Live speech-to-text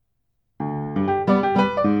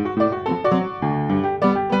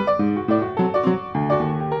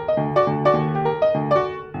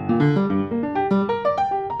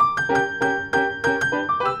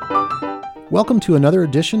Welcome to another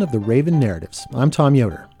edition of the Raven Narratives. I'm Tom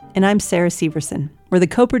Yoder. And I'm Sarah Severson. We're the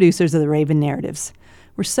co-producers of the Raven Narratives.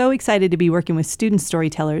 We're so excited to be working with student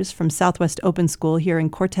storytellers from Southwest Open School here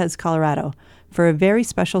in Cortez, Colorado, for a very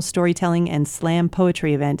special storytelling and slam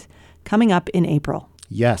poetry event coming up in April.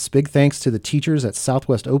 Yes, big thanks to the teachers at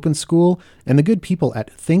Southwest Open School and the good people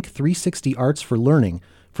at Think 360 Arts for Learning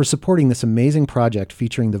for supporting this amazing project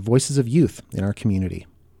featuring the voices of youth in our community.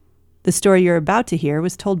 The story you're about to hear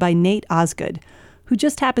was told by Nate Osgood, who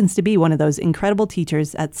just happens to be one of those incredible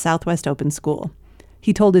teachers at Southwest Open School.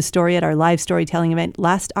 He told his story at our live storytelling event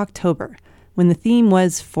last October, when the theme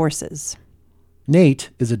was forces. Nate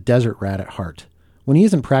is a desert rat at heart. When he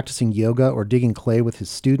isn't practicing yoga or digging clay with his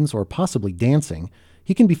students or possibly dancing,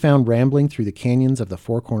 he can be found rambling through the canyons of the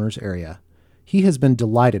Four Corners area. He has been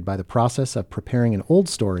delighted by the process of preparing an old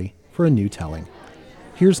story for a new telling.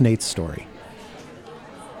 Here's Nate's story.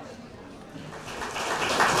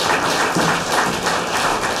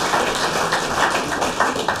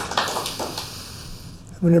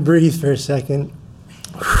 I'm going to breathe for a second.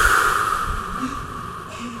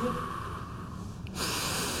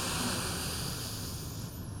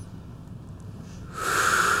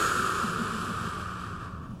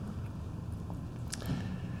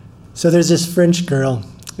 So there's this French girl,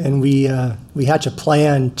 and we hatch a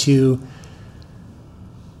plan to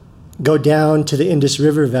go down to the Indus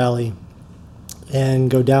River Valley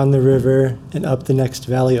and go down the river and up the next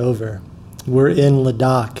valley over. We're in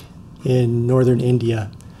Ladakh in northern India.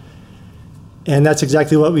 And that's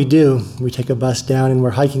exactly what we do. We take a bus down and we're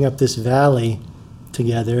hiking up this valley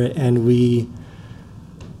together, and we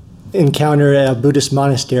encounter a Buddhist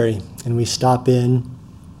monastery, and we stop in,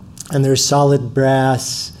 and there's solid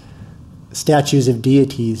brass statues of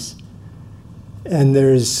deities, and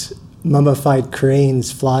there's mummified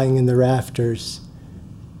cranes flying in the rafters,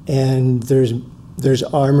 and there's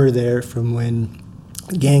armor there from when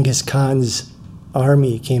Genghis Khan's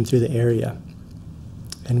army came through the area.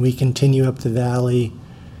 And we continue up the valley,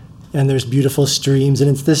 and there's beautiful streams, and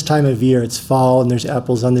it's this time of year, it's fall, and there's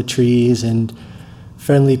apples on the trees, and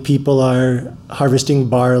friendly people are harvesting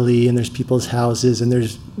barley, and there's people's houses, and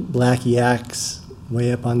there's black yaks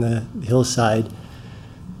way up on the hillside.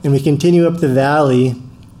 And we continue up the valley,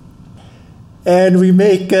 and we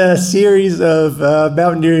make a series of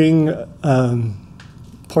mountaineering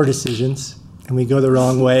poor decisions, and we go the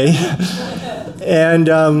wrong way. And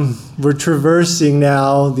we're traversing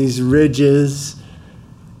now these ridges,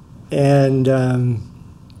 and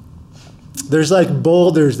there's like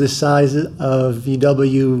boulders the size of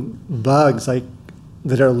VW bugs, like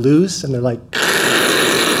that are loose, and they're like,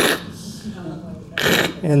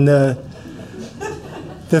 and the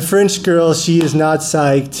French girl, she is not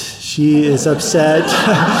psyched. She is upset.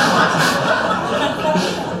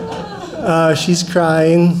 She's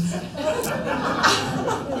crying.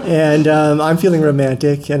 And I'm feeling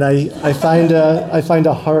romantic, and I find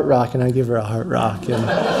a heart rock, and I give her a heart rock. And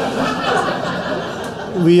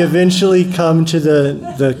we eventually come to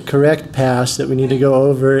the correct pass that we need to go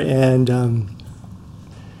over, and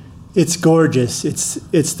it's gorgeous.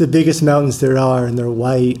 It's the biggest mountains there are, and they're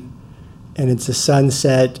white, and it's a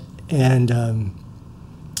sunset. And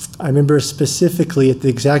I remember specifically at the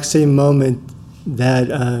exact same moment that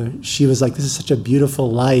she was like, "This is such a beautiful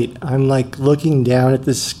light." I'm like looking down at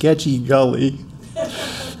this sketchy gully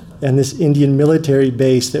and this Indian military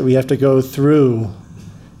base that we have to go through,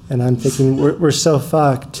 and I'm thinking, we're so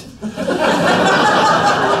fucked.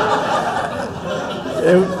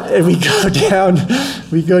 and we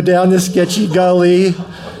go down this sketchy gully,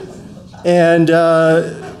 and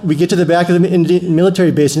we get to the back of the Indian military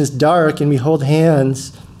base, and it's dark, and we hold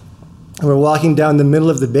hands. And we're walking down the middle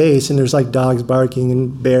of the base, and there's like dogs barking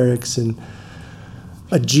and barracks and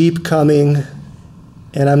a Jeep coming.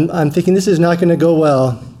 And I'm thinking, this is not going to go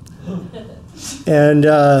well. And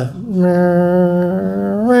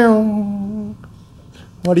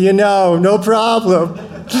what do you know? No problem.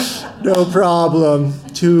 No problem.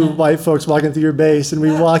 Two white folks walking through your base, and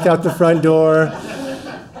we walk out the front door,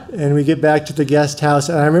 and we get back to the guest house.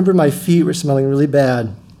 And I remember my feet were smelling really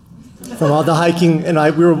bad from all the hiking, and I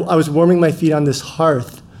was warming my feet on this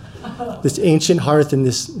hearth, this ancient hearth in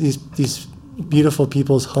these beautiful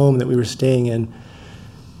people's home that we were staying in,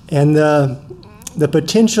 and the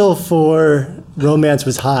potential for romance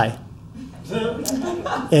was high,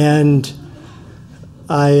 and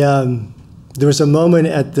there was a moment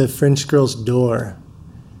at the French girl's door,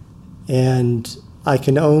 and I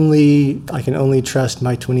can only trust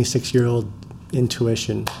my 26-year-old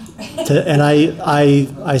intuition. And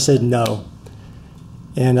I said no.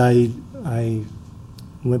 And I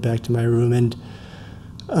went back to my room, and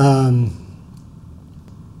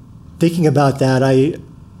thinking about that,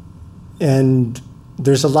 and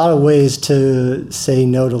there's a lot of ways to say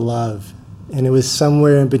no to love. And it was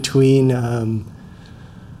somewhere in between,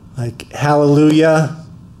 like, hallelujah,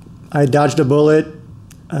 I dodged a bullet,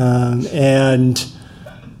 and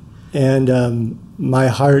my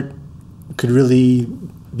heart could really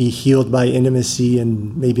be healed by intimacy,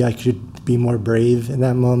 and maybe I could be more brave in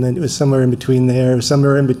that moment. It was somewhere in between there,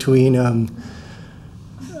 somewhere in between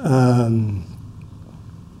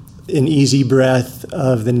an easy breath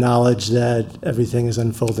of the knowledge that everything is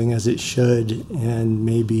unfolding as it should, and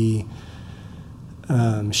maybe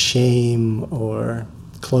shame or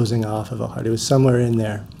closing off of a heart. It was somewhere in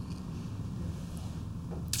there.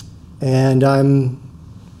 And I'm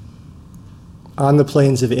on the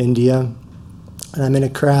plains of India, and I'm in a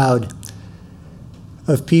crowd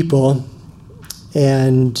of people,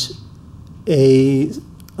 and a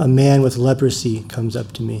man with leprosy comes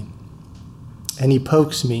up to me, and he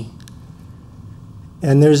pokes me.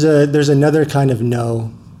 And there's another kind of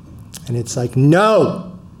no, and it's like, no!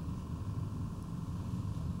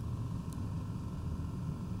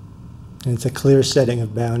 And it's a clear setting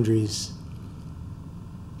of boundaries.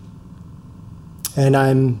 And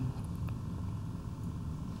I'm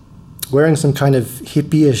wearing some kind of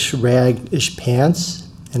hippie-ish, rag-ish pants,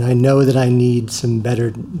 and I know that I need some better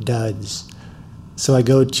duds. So I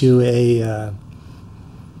go to a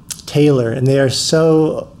tailor, and they are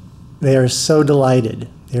so delighted.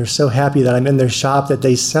 They are so happy that I'm in their shop that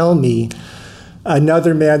they sell me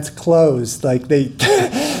another man's clothes. Like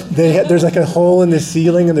there's like a hole in the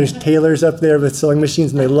ceiling, and there's tailors up there with sewing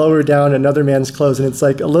machines, and they lower down another man's clothes, and it's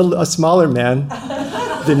like a smaller man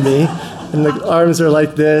than me, and the arms are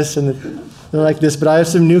like this, and they're like this, but I have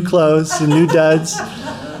some new clothes, some new duds,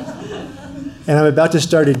 and I'm about to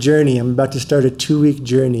start a journey. I'm about to start a 2-week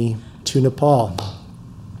journey to Nepal,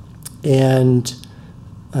 and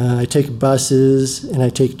I take buses, and I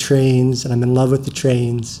take trains, and I'm in love with the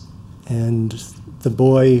trains, and the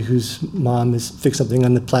boy whose mom has fixed something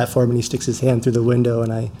on the platform, and he sticks his hand through the window,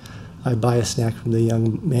 and I buy a snack from the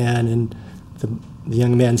young man, and the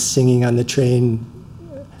young man singing on the train,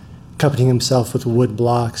 accompanying himself with wood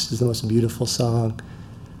blocks, is the most beautiful song.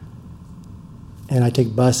 And I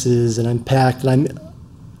take buses, and I'm packed, and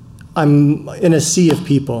I'm in a sea of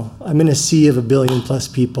people. I'm in a sea of 1 billion plus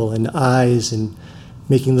people, and eyes, and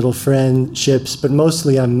making little friendships, but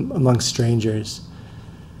mostly I'm amongst strangers.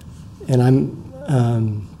 And I'm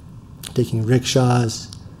taking rickshaws,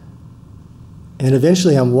 and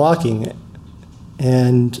eventually I'm walking,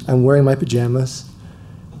 and I'm wearing my pajamas,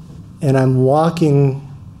 and I'm walking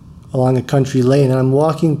along a country lane, and I'm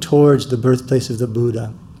walking towards the birthplace of the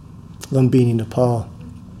Buddha, Lumbini, Nepal.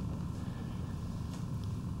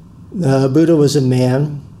 The Buddha was a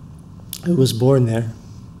man who was born there,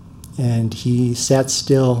 and he sat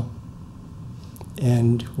still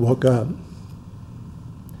and woke up.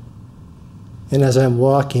 And as I'm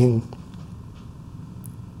walking,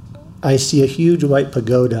 I see a huge white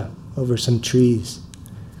pagoda over some trees.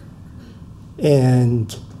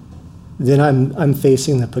 And then I'm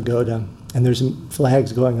facing the pagoda, and there's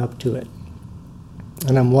flags going up to it.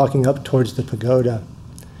 And I'm walking up towards the pagoda.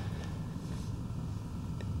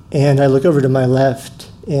 And I look over to my left,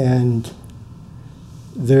 and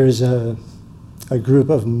there's a group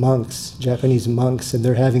of monks, Japanese monks, and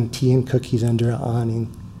they're having tea and cookies under an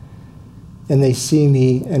awning. And they see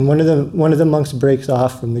me, and one of the monks breaks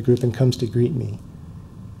off from the group and comes to greet me.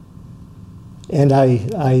 And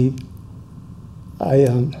I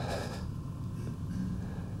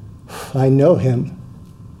know him.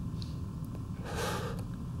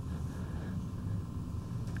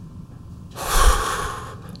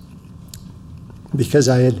 Because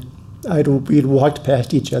we'd walked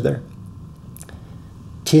past each other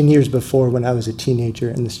 10 years before when I was a teenager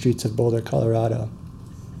in the streets of Boulder, Colorado.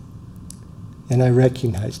 And I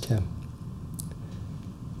recognized him.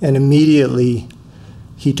 And immediately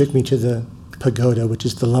he took me to the pagoda, which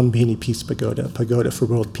is the Lumbini Peace Pagoda, Pagoda for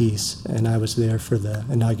World Peace. And I was there for the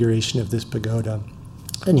inauguration of this pagoda.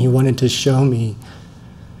 And he wanted to show me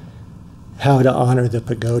how to honor the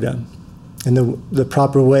pagoda. And the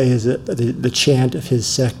proper way is the chant of his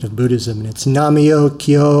sect of Buddhism, and it's Nam-myo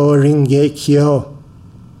Kyo Ringe Kyo.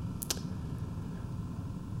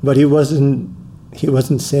 But he wasn't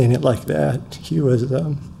saying it like that. He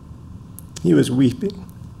was weeping.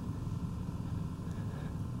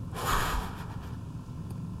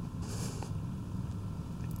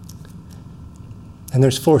 And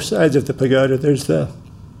there's 4 sides of the pagoda. There's the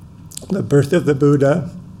birth of the Buddha,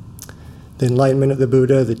 the enlightenment of the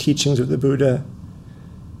Buddha, the teachings of the Buddha,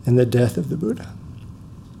 and the death of the Buddha.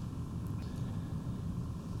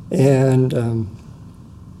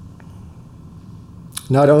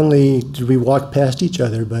 not only did we walk past each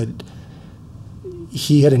other, but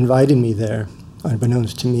he had invited me there,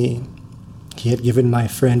 unbeknownst to me. He had given my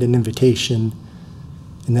friend an invitation,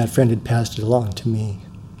 and that friend had passed it along to me.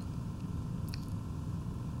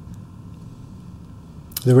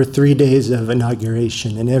 There were 3 days of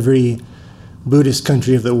inauguration, and every Buddhist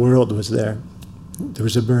country of the world was there. There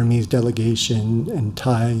was a Burmese delegation and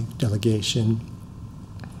Thai delegation.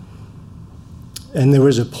 And there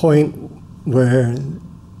was a point where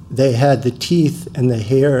they had the teeth and the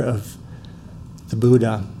hair of the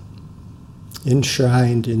Buddha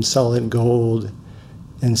enshrined in solid gold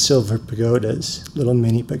and silver pagodas, little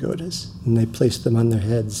mini pagodas, and they placed them on their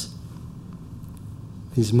heads,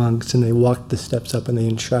 these monks, and they walked the steps up and they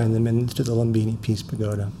enshrined them into the Lumbini Peace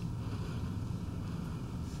Pagoda.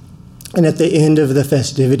 And at the end of the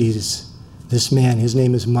festivities, this man, his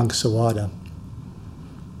name is Monk Sawada,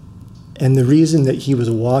 and the reason that he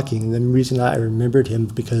was walking, the reason I remembered him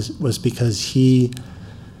was because he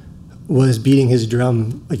was beating his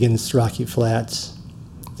drum against Rocky Flats,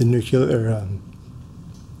 the nuclear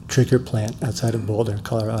trigger plant outside of Boulder,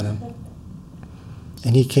 Colorado.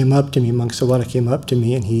 And he came up to me, Monk Sawada came up to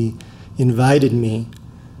me, and he invited me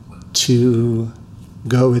to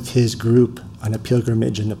go with his group on a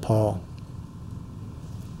pilgrimage in Nepal.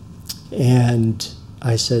 And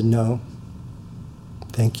I said, no,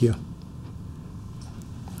 thank you.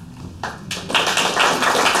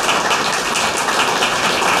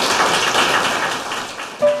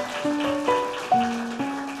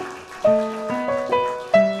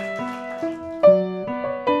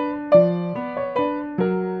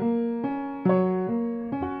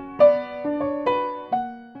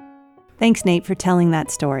 Thanks, Nate, for telling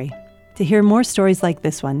that story. To hear more stories like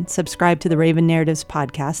this one, subscribe to the Raven Narratives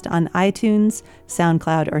podcast on iTunes,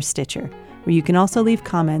 SoundCloud, or Stitcher, where you can also leave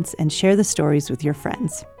comments and share the stories with your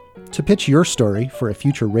friends. To pitch your story for a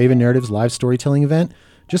future Raven Narratives live storytelling event,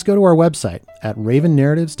 just go to our website at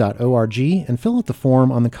ravennarratives.org and fill out the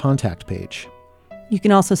form on the contact page. You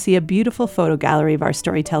can also see a beautiful photo gallery of our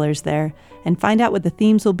storytellers there and find out what the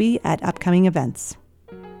themes will be at upcoming events.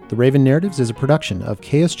 The Raven Narratives is a production of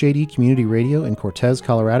KSJD Community Radio in Cortez,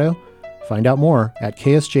 Colorado. Find out more at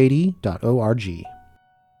ksjd.org.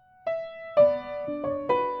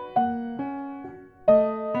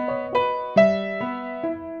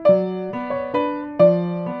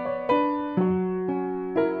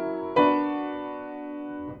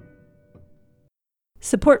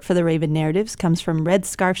 Support for the Raven Narratives comes from Red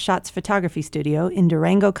Scarf Shots Photography Studio in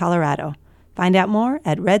Durango, Colorado. Find out more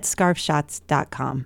at redscarfshots.com.